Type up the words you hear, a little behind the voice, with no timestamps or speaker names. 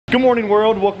Good morning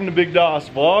world, welcome to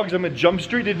BigDawsvlogs. I'm at Jump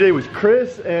Street today with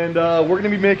Chris and we're gonna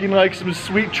be making like some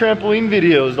sweet trampoline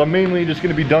videos. I'm mainly just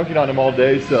gonna be dunking on them all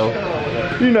day, so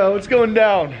you know, it's going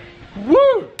down. Woo!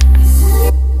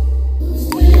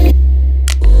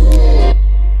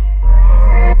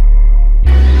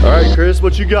 Alright Chris,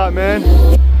 what you got, man?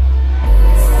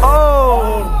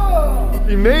 Oh!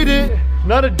 You made it!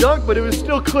 Not a dunk, but it was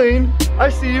still clean. I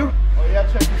see you. Oh yeah,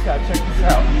 check this out,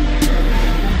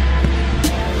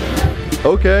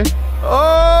 Okay.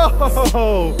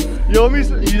 Oh! Yo, let me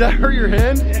see. Did that hurt your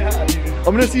hand? Yeah, dude.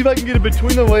 I'm gonna see if I can get it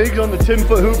between the legs on the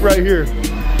 10-foot hoop right here.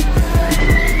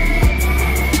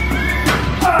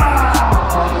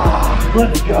 Ah!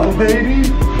 Let's go, baby.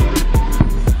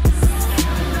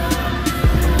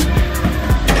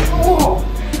 Oh!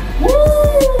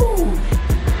 Woo!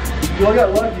 Yo, I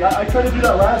got lucky. I tried to do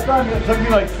that last time and it took me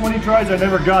like 20 tries. I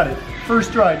never got it.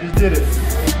 First try, just did it.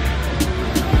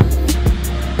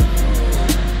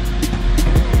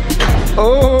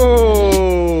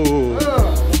 Oh!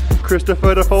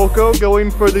 Christopher DeFalco going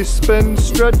for the spin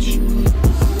stretch.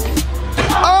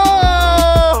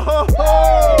 Oh!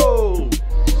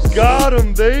 Got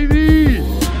him, baby!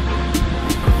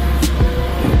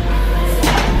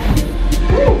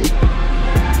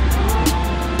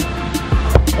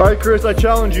 Alright, Chris, I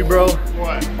challenge you, bro.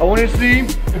 What? I want to see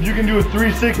if you can do a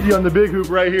 360 on the big hoop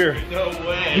right here. No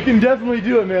way. You can definitely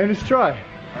do it, man. Just try.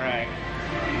 Alright.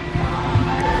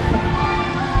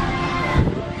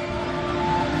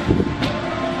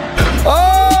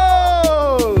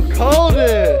 Oh! Called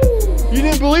it! You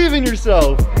didn't believe in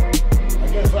yourself. I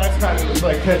guess last time it was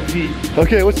like 10 feet.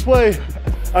 Okay, let's play.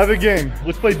 I have a game.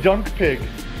 Let's play Dunk Pig.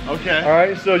 Okay.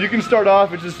 Alright, so you can start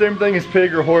off. It's the same thing as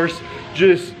pig or horse,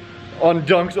 just on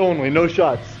dunks only, no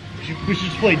shots. We should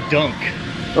just play dunk.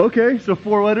 Okay, so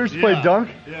 4 letters, play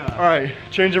dunk? Yeah. Alright,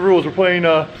 change the rules. We're playing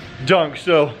dunk.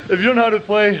 So if you don't know how to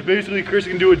play, basically Chris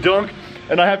can do a dunk,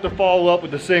 and I have to follow up with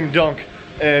the same dunk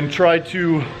and try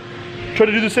to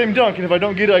do the same dunk, and if I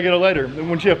don't get it, I get a letter. And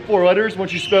once you have 4 letters,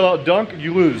 once you spell out dunk,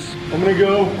 you lose. I'm gonna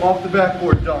go off the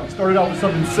backboard dunk. Started out with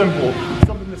something simple,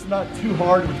 something that's not too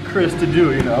hard with Chris to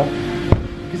do, you know?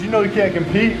 Because you know you can't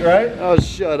compete, right? Oh,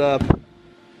 shut up.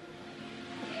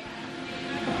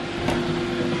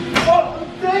 Oh,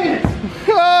 dang it!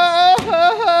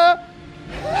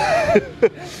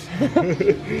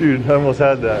 Dude, I almost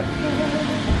had that.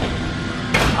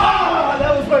 Ah,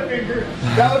 that was my finger.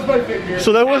 That was my finger.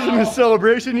 So that wasn't a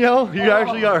celebration yell? You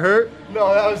actually got hurt?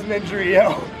 No, that was an injury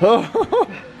yell. Oh.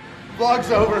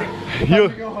 Vlog's over. Time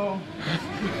to go home.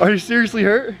 Are you seriously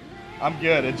hurt? I'm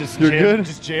good. It just You're good?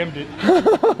 Just jammed it. That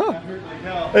hurt like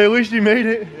hell. Hey, at least you made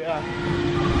it. Yeah.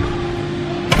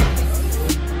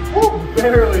 Woo,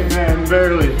 barely, man,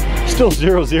 barely. Still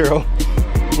 0-0.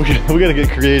 We gotta get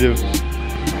creative.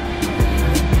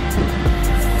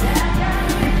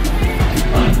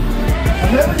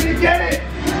 I'm never gonna get it.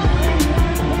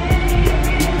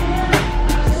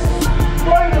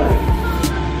 Finally!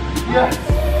 Yes!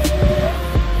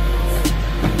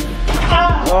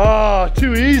 Ah! Oh,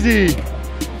 too easy!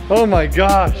 Oh my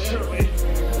gosh!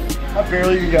 I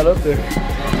barely even got up there.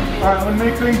 Alright, I'm gonna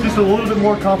make things just a little bit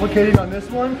more complicated on this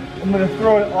one. I'm gonna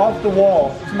throw it off the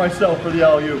wall to myself for the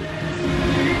alley-oop.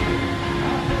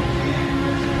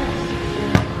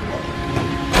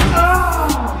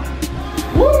 Ah!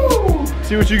 Woo!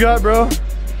 See what you got, bro?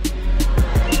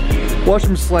 Watch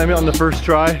him slam it on the first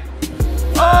try.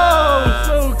 Oh,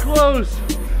 so close!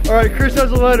 Alright, Chris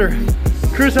has a letter.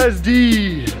 Chris has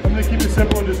D. I'm gonna keep it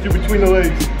simple and just do between the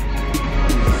legs.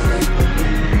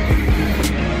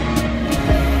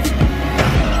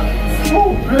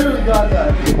 Oh, barely got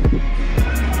that.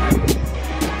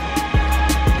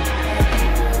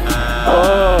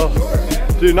 Oh,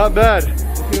 dude, not bad.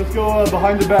 Okay, let's go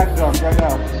behind the back dunk right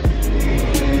now.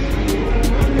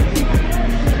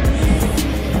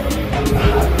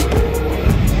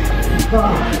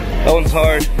 That one's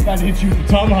hard. I need to the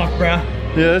tomahawk, bruh.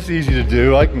 Yeah, that's easy to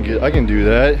do. I can do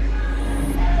that.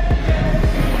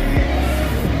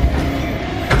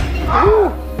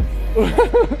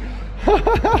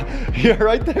 Yeah,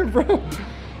 right there, bro.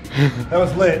 That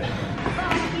was lit.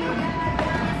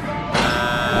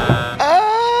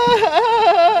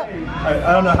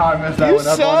 I don't know how I messed that one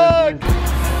up. You suck.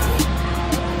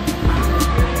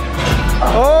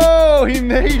 Oh, he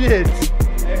made it.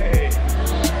 Hey.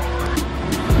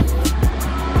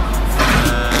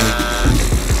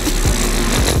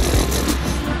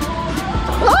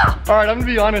 All right, I'm gonna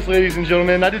be honest, ladies and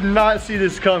gentlemen. I did not see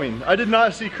this coming. I did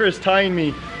not see Chris tying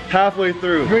me halfway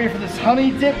through. You ready for this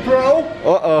honey dip, bro?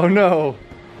 Uh-oh, no.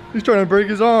 He's trying to break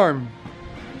his arm.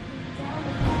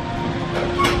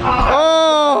 Ah.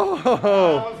 Oh! That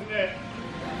was an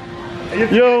You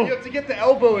have to get the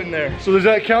elbow in there. So does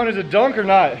that count as a dunk or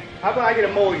not? How about I get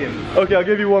a mulligan? Okay, I'll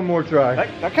give you one more try.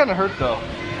 That kind of hurt though.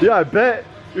 Yeah, I bet.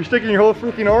 You're sticking your whole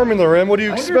freaking arm in the rim. What do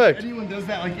you expect? If anyone does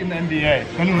that like in the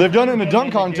NBA. They've done it in a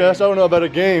dunk contest. I don't know about a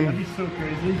game. That'd be so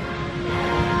crazy.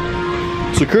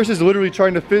 So Chris is literally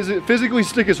trying to physically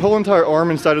stick his whole entire arm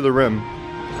inside of the rim.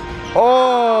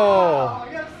 Oh!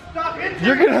 I gotta stop it.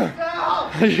 You're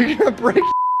gonna break.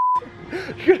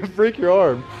 You're gonna break your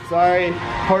arm. Sorry,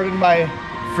 pardon my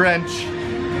French.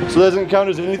 So that doesn't count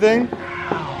as anything?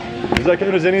 Does that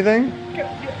count as anything?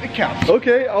 It counts.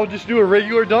 Okay, I'll just do a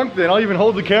regular dunk then. I'll even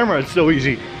hold the camera. It's so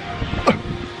easy.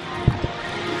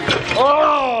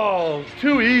 Oh, it's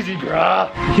too easy, brah.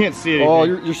 You can't see it. Oh,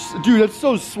 dude, that's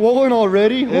so swollen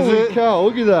already. Is Holy it? cow,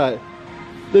 look at that.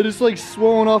 That is like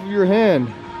swollen off of your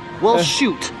hand. Well,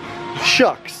 shoot.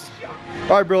 Shucks.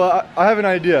 All right, bro, I have an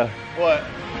idea. What?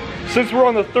 Since we're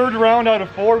on the 3rd round out of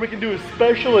 4, we can do a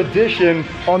special edition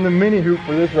on the mini hoop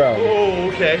for this round. Oh,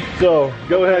 okay. So,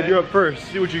 go ahead, you're up first.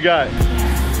 See what you got.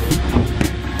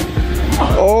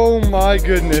 Oh my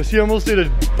goodness, he almost did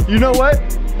a, you know what?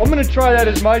 I'm gonna try that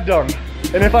as my dunk.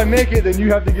 And if I make it, then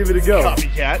you have to give it a go.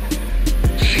 Copycat.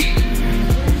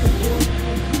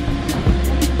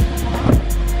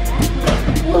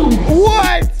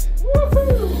 What?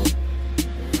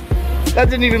 That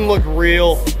didn't even look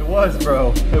real. It was,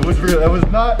 bro. It was real. It was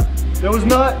not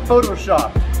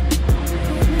Photoshopped.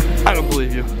 I don't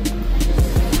believe you.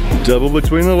 Double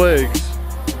between the legs.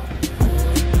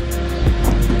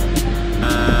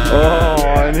 Oh,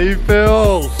 and he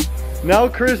fails. Now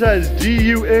Chris has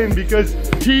D-U-N because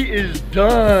he is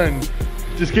done.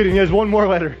 Just kidding, he has one more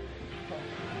letter.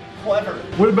 Clever.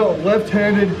 What about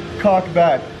left-handed cock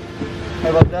back?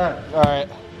 How about that? All right.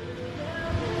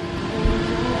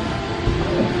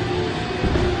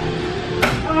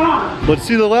 Let's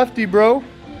see the lefty, bro.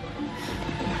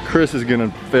 Chris is gonna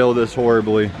fail this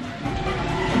horribly.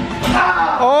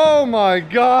 Oh my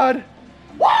God.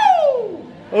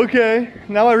 Woo! Okay,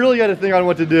 now I really gotta think on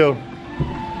what to do.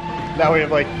 Now we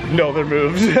have like no other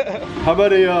moves. How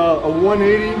about a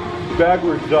 180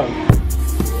 backwards dunk?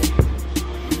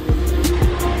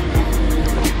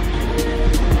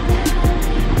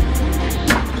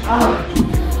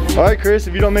 All right, Chris,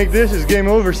 if you don't make this, it's game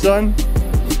over, son.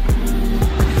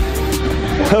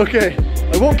 Okay,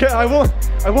 I won't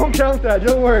count that,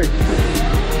 don't worry.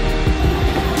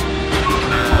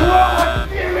 Oh,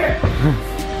 damn it!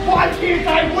 Why can't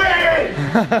I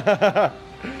win?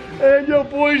 And your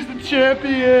boy's the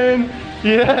champion.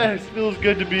 Yes, feels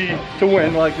good to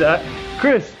win like that.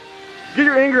 Chris, get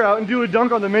your anger out and do a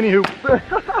dunk on the mini hoop.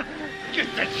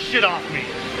 Get that shit off me.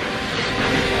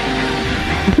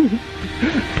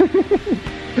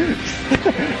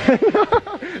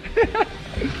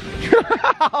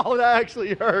 Oh, that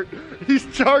actually hurt. He's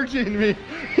charging me.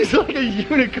 He's like a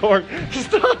unicorn.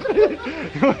 Stop it.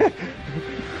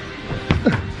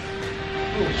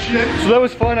 Oh, shit. So that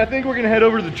was fun. I think we're gonna head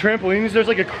over to the trampolines. There's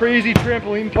like a crazy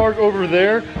trampoline park over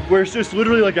there where it's just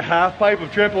literally like a half pipe of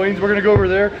trampolines. We're gonna go over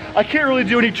there. I can't really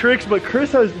do any tricks, but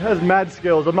Chris has mad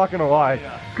skills. I'm not gonna lie.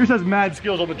 Yeah. Chris has mad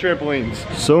skills on the trampolines.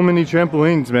 So many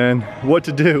trampolines, man. What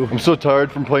to do? I'm so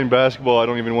tired from playing basketball. I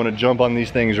don't even want to jump on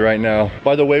these things right now.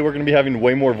 By the way, we're gonna be having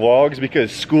way more vlogs because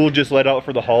school just let out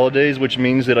for the holidays, which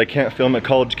means that I can't film at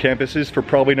college campuses for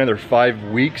probably another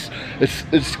 5 weeks.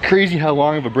 It's crazy how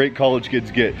long of a break college kids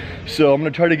get. So I'm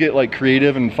gonna try to get like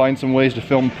creative and find some ways to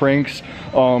film pranks.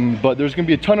 But there's gonna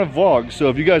be a ton of vlogs. So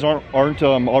if you guys aren't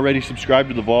already subscribed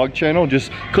to the vlog channel,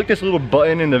 just click this little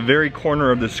button in the very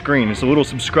corner of the screen. It's a little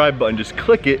subscribe button. Just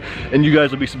click it and you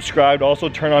guys will be subscribed. Also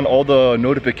turn on all the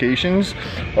notifications.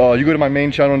 You go to my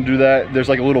main channel and do that. There's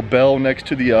like a little bell next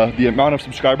to the amount of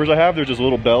subscribers I have. There's this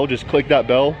little bell. Just click that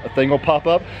bell. A thing will pop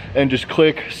up and just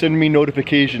click send me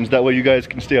notifications. That way you guys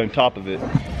can stay on top of it.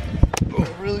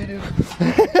 Oh, really, dude?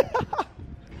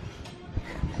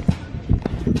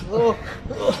 Oh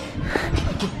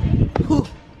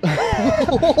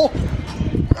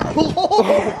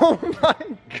my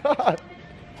God.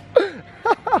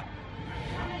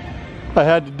 I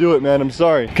had to do it, man. I'm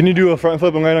sorry. Can you do a front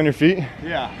flip and land on your feet?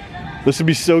 Yeah. This would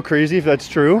be so crazy if that's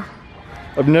true.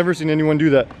 I've never seen anyone do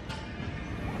that.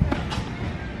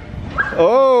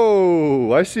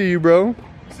 Oh, I see you, bro. You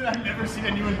said I've never seen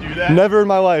anyone do that? Never in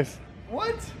my life.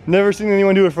 What? Never seen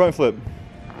anyone do a front flip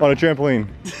on a trampoline.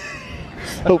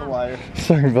 Oh, liar.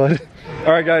 Sorry, bud.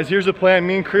 All right, guys, here's the plan.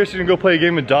 Me and Chris are gonna go play a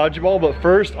game of dodgeball, but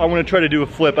first I wanna try to do a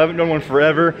flip. I haven't done one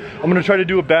forever. I'm gonna try to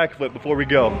do a backflip before we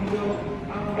go.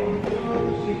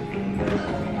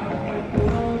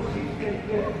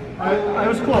 I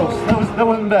was close. That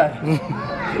wasn't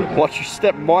bad. Watch your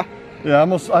step, boy. Yeah,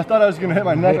 I thought I was gonna hit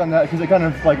my neck on that because it kind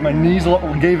of like my knees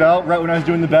gave out right when I was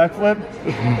doing the backflip.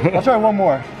 I'll try one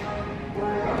more.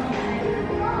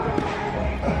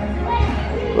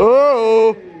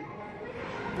 Oh!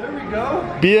 There we go.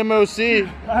 BMOC.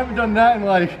 I haven't done that in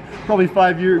like probably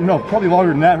 5 years. No, probably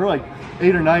longer than that. We're like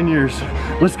 8 or 9 years.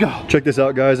 Let's go. Check this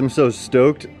out, guys. I'm so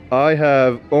stoked. I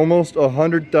have almost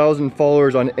 100,000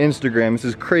 followers on Instagram. This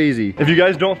is crazy. If you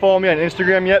guys don't follow me on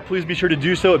Instagram yet, please be sure to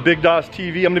do so at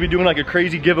BigDawsvlogs. I'm gonna be doing like a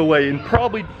crazy giveaway in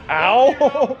probably,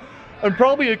 ow! In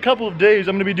probably a couple of days,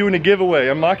 I'm gonna be doing a giveaway.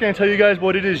 I'm not gonna tell you guys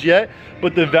what it is yet,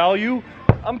 but the value,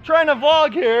 I'm trying to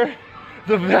vlog here.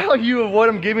 The value of what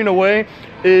I'm giving away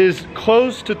is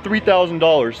close to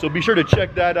 $3,000. So be sure to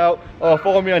check that out.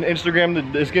 Follow me on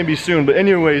Instagram. It's gonna be soon. But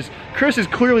anyways, Chris is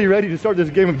clearly ready to start this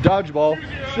game of dodgeball.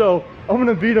 So I'm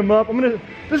gonna beat him up.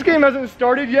 This game hasn't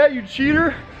started yet, you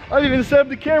cheater. I haven't even set up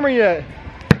the camera yet.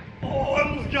 Oh, I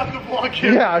almost got the vlog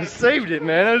camera. Yeah, I saved it,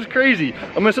 man. That was crazy.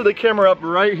 I'm gonna set the camera up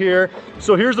right here.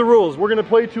 So here's the rules. We're gonna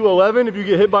play to 11. If you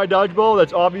get hit by dodgeball,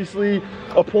 that's obviously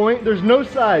a point. There's no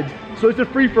sides. So it's a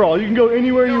free-for-all. You can go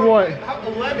anywhere you want.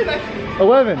 11?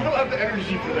 11. I don't have the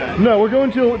energy for that. No, we're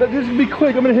going to, this is gonna be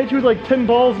quick. I'm gonna hit you with like 10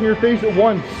 balls in your face at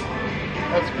once.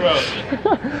 That's gross.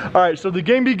 All right, so the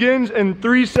game begins in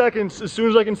 3 seconds as soon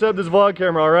as I can set up this vlog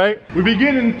camera, all right? We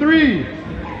begin in 3,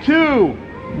 2,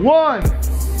 1.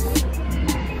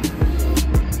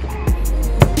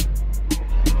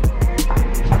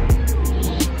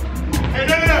 Hey,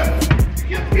 no.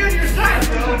 Get on your side,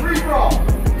 bro. It's a free-for-all.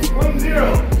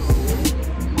 1-0.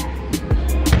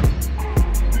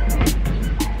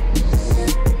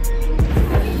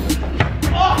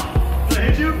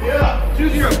 Yeah.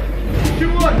 2-0,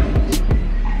 2-1,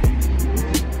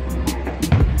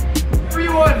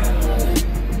 3-1.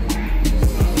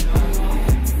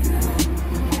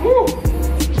 Woo!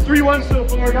 It's 3-1 so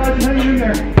far, guys. I'm hanging in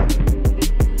there.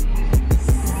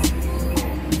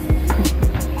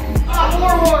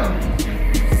 4-1,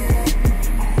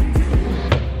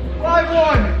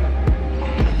 5-1.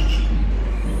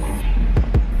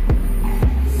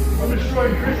 I'm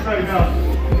destroying Chris right now.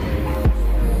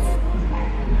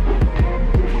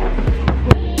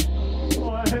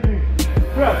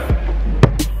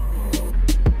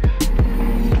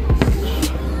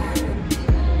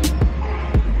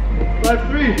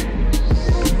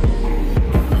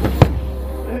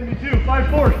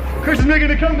 Chris is making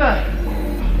a comeback.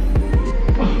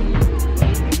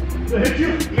 Did I hit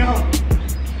you? No.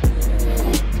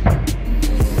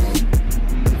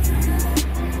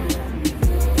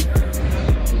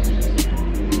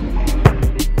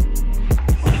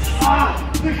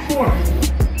 Ah, 6-4.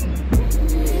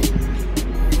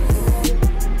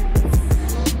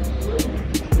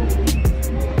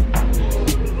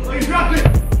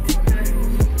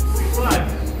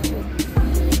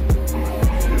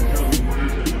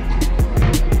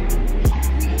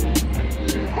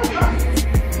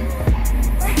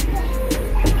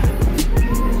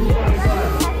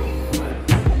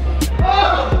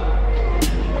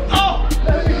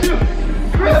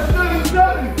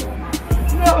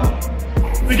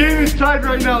 Tied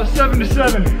right now,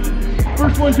 7-7.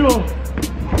 First one to 11.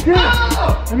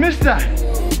 Oh! I missed that.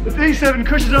 If 8-7,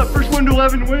 Chris is up. First one to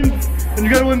 11 wins, and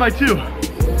you gotta win by 2.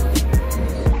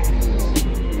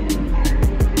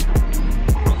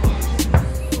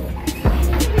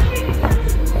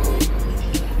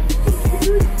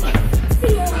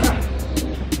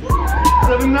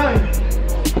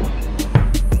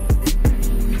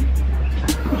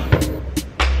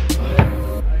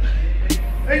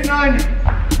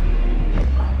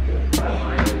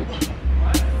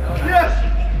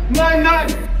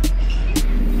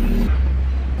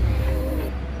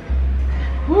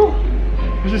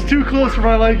 This is too close for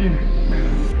my liking.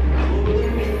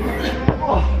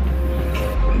 Oh.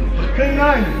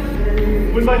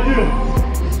 10-9. Win by 2.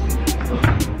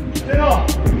 10-all.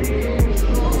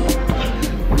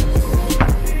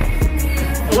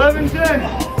 11-10.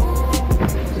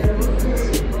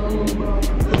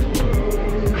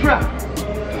 Crap.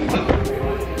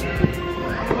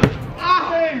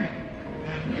 Ah!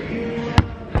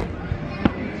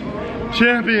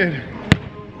 Champion.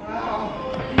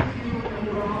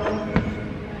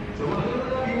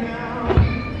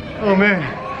 Oh man,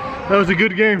 that was a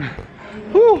good game.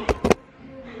 Whew.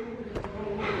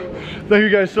 Thank you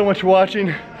guys so much for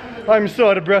watching. I'm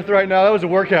so out of breath right now. That was a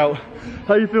workout.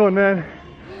 How you feeling, man?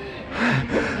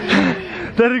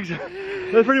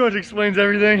 That pretty much explains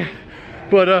everything.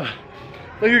 But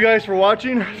thank you guys for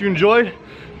watching. If you enjoyed,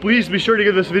 please be sure to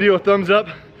give this video a thumbs up.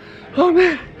 Oh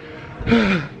man.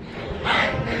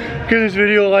 Give this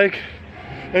video a like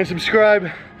and subscribe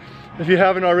if you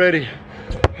haven't already.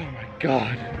 Oh my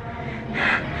God.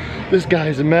 This guy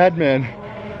is a madman.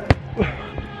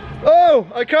 Oh,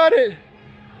 I caught it.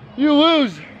 You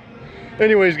lose.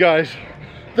 Anyways, guys,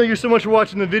 thank you so much for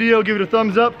watching the video. Give it a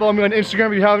thumbs up. Follow me on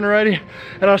Instagram if you haven't already.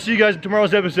 And I'll see you guys in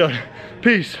tomorrow's episode.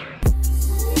 Peace.